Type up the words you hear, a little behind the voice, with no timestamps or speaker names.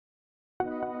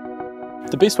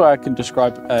The best way I can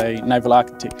describe a naval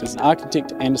architect is an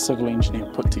architect and a civil engineer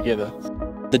put together.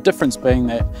 The difference being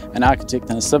that an architect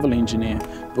and a civil engineer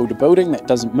build a building that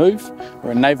doesn't move,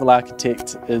 where a naval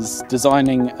architect is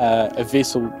designing a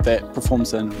vessel that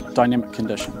performs in dynamic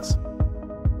conditions.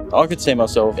 I could see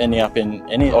myself ending up in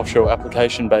any offshore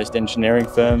application-based engineering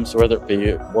firms, whether it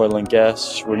be oil and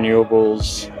gas,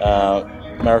 renewables,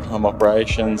 maritime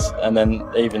operations, and then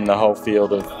even the whole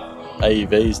field of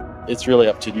AUVs. It's really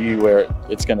up to you where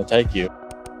it's going to take you.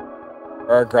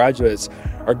 Our graduates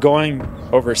are going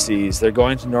overseas. They're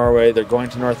going to Norway, they're going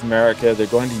to North America, they're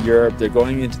going to Europe, they're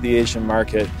going into the Asian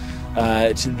market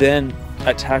to then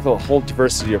tackle a whole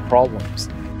diversity of problems.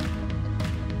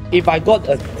 If I got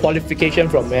a qualification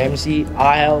from AMC,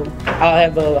 I'll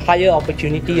have a higher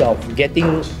opportunity of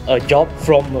getting a job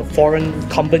from a foreign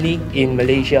company in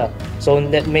Malaysia. So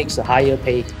that makes a higher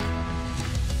pay.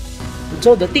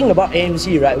 So the thing about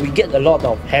AMC, right, we get a lot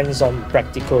of hands-on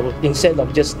practical instead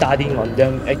of just studying on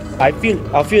them. I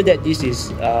feel that this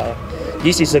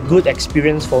is a good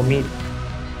experience for me.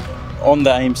 On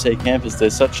the AMC campus,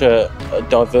 there's such a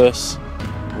diverse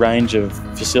range of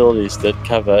facilities that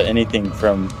cover anything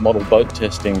from model boat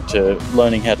testing to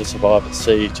learning how to survive at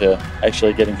sea to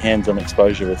actually getting hands-on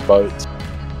exposure with boats.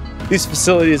 These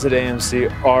facilities at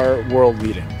AMC are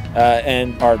world-leading.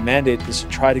 And our mandate is to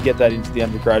try to get that into the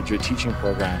undergraduate teaching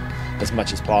program as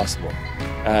much as possible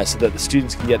so that the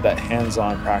students can get that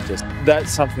hands-on practice.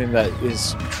 That's something that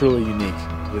is truly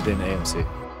unique within AMC.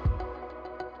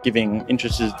 Giving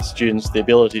interested students the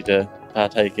ability to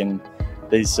partake in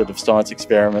these sort of science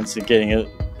experiments and getting a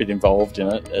bit involved in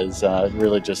it has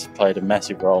really just played a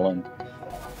massive role in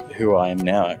who I am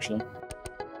now, actually.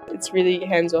 It's really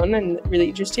hands-on and really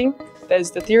interesting.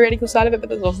 There's the theoretical side of it, but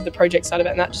there's also the project side of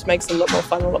it, and that just makes it a lot more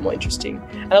fun, a lot more interesting.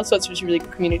 And also it's just a really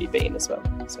good community being as well.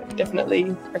 So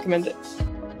definitely recommend it.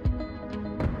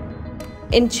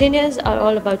 Engineers are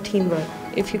all about teamwork.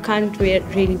 If you can't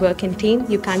really work in team,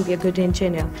 you can't be a good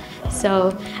engineer.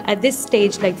 So at this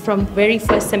stage, like from very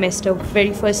first semester,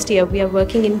 very first year, we are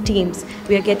working in teams.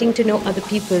 We are getting to know other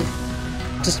people.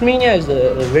 Tasmania is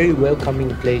a very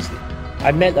welcoming place.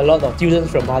 I met a lot of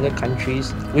students from other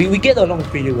countries. We get along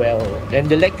pretty well, and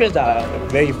the lecturers are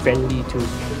very friendly too.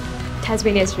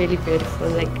 Tasmania is really beautiful,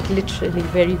 like literally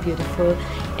very beautiful,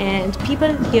 and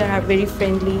people here are very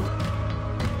friendly.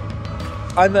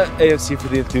 I'm at AMC for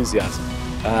the enthusiasm,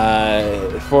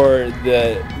 for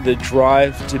the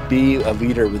drive to be a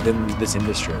leader within this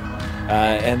industry.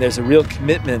 And there's a real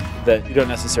commitment that you don't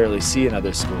necessarily see in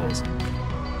other schools.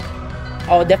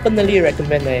 I'll definitely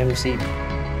recommend AMC.